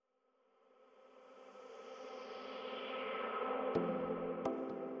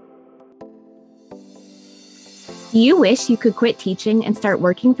Do you wish you could quit teaching and start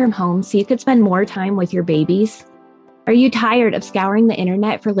working from home so you could spend more time with your babies? Are you tired of scouring the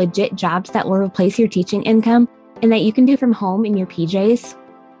internet for legit jobs that will replace your teaching income and that you can do from home in your PJs?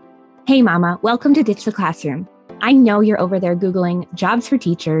 Hey mama, welcome to Ditch the Classroom. I know you're over there Googling jobs for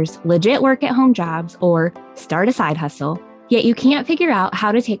teachers, legit work at home jobs, or start a side hustle, yet you can't figure out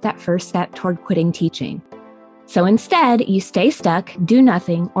how to take that first step toward quitting teaching. So instead, you stay stuck, do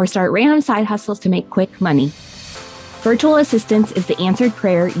nothing, or start random side hustles to make quick money. Virtual assistance is the answered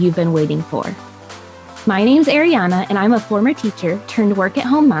prayer you've been waiting for. My name's Ariana, and I'm a former teacher turned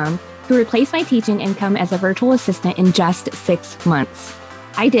work-at-home mom who replaced my teaching income as a virtual assistant in just 6 months.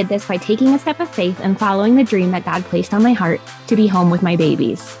 I did this by taking a step of faith and following the dream that God placed on my heart to be home with my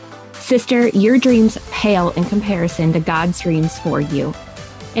babies. Sister, your dreams pale in comparison to God's dreams for you.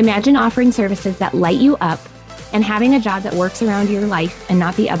 Imagine offering services that light you up and having a job that works around your life and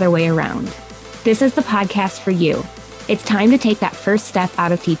not the other way around. This is the podcast for you. It's time to take that first step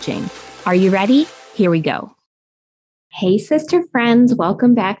out of teaching. Are you ready? Here we go. Hey, sister friends,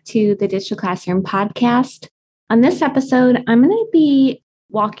 welcome back to the Ditch the Classroom podcast. On this episode, I'm going to be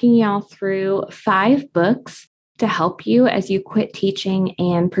walking y'all through 5 books to help you as you quit teaching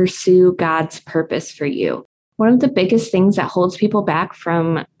and pursue God's purpose for you. One of the biggest things that holds people back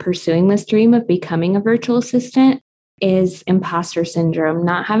from pursuing this dream of becoming a virtual assistant is imposter syndrome,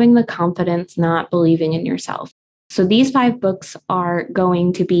 not having the confidence, not believing in yourself. So these 5 books are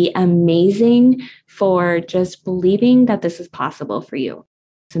going to be amazing for just believing that this is possible for you.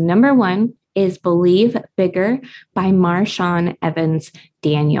 So number 1 is Believe Bigger by Marshawn Evans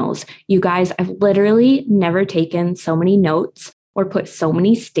Daniels. You guys, I've literally never taken so many notes or put so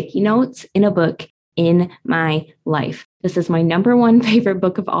many sticky notes in a book in my life. This is my number 1 favorite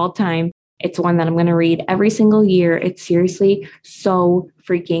book of all time. It's one that I'm going to read every single year. It's seriously so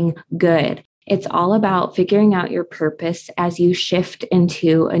freaking good. It's all about figuring out your purpose as you shift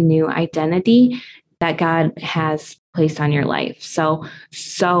into a new identity that God has placed on your life. So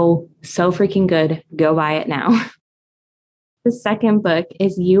freaking good. Go buy it now. The second book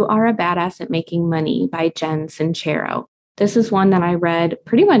is You Are a Badass at Making Money by Jen Sincero. This is one that I read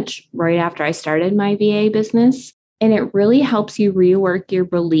pretty much right after I started my VA business. And it really helps you rework your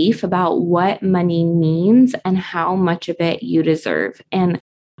belief about what money means and how much of it you deserve. And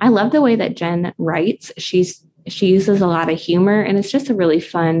I love the way that Jen writes. She uses a lot of humor, and it's just a really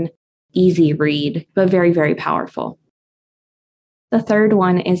fun, easy read, but very, very powerful. The third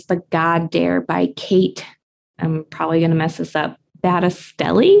one is The God Dare by Kate. I'm probably going to mess this up.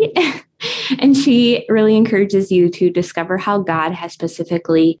 Battistelli. And she really encourages you to discover how God has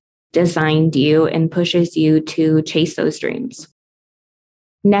specifically designed you and pushes you to chase those dreams.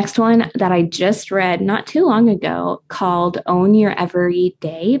 Next one that I just read not too long ago called Own Your Every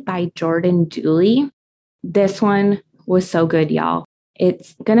Day by Jordan Dooley. This one was so good, y'all.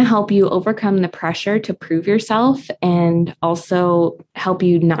 It's going to help you overcome the pressure to prove yourself and also help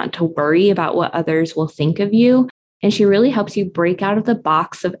you not to worry about what others will think of you. And she really helps you break out of the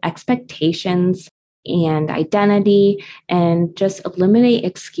box of expectations and identity and just eliminate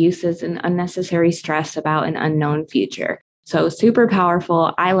excuses and unnecessary stress about an unknown future. So super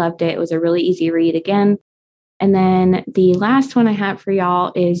powerful. I loved it. It was a really easy read again. And then the last one I have for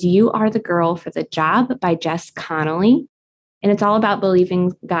y'all is You Are the Girl for the Job by Jess Connolly. And it's all about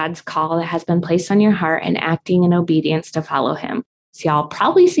believing God's call that has been placed on your heart and acting in obedience to follow him. So y'all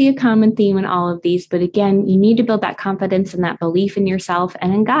probably see a common theme in all of these, but again, you need to build that confidence and that belief in yourself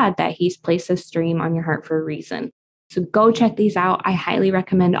and in God that he's placed this dream on your heart for a reason. So go check these out. I highly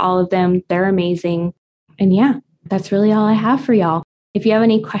recommend all of them. They're amazing. And yeah, that's really all I have for y'all. If you have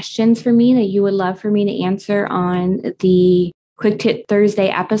any questions for me that you would love for me to answer on the Quick Tip Thursday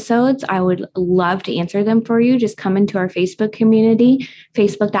episodes, I would love to answer them for you. Just come into our Facebook community,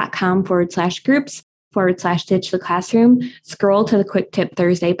 facebook.com/groups/Ditch the Classroom. Scroll to the Quick Tip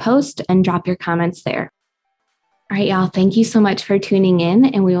Thursday post and drop your comments there. All right, y'all. Thank you so much for tuning in,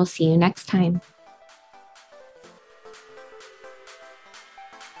 and we will see you next time.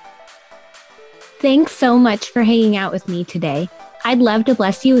 Thanks so much for hanging out with me today. I'd love to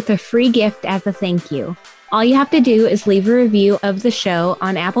bless you with a free gift as a thank you. All you have to do is leave a review of the show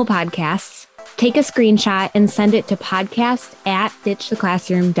on Apple Podcasts, take a screenshot, and send it to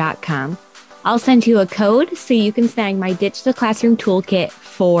podcast@ditchtheclassroom.com. I'll send you a code so you can snag my Ditch the Classroom toolkit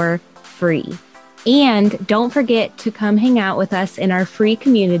for free. And don't forget to come hang out with us in our free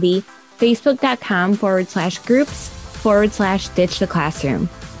community, facebook.com/groups/Ditch the Classroom.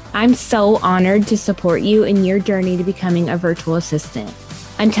 I'm so honored to support you in your journey to becoming a virtual assistant.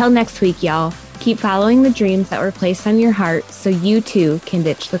 Until next week, y'all, keep following the dreams that were placed on your heart so you too can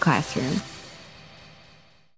ditch the classroom.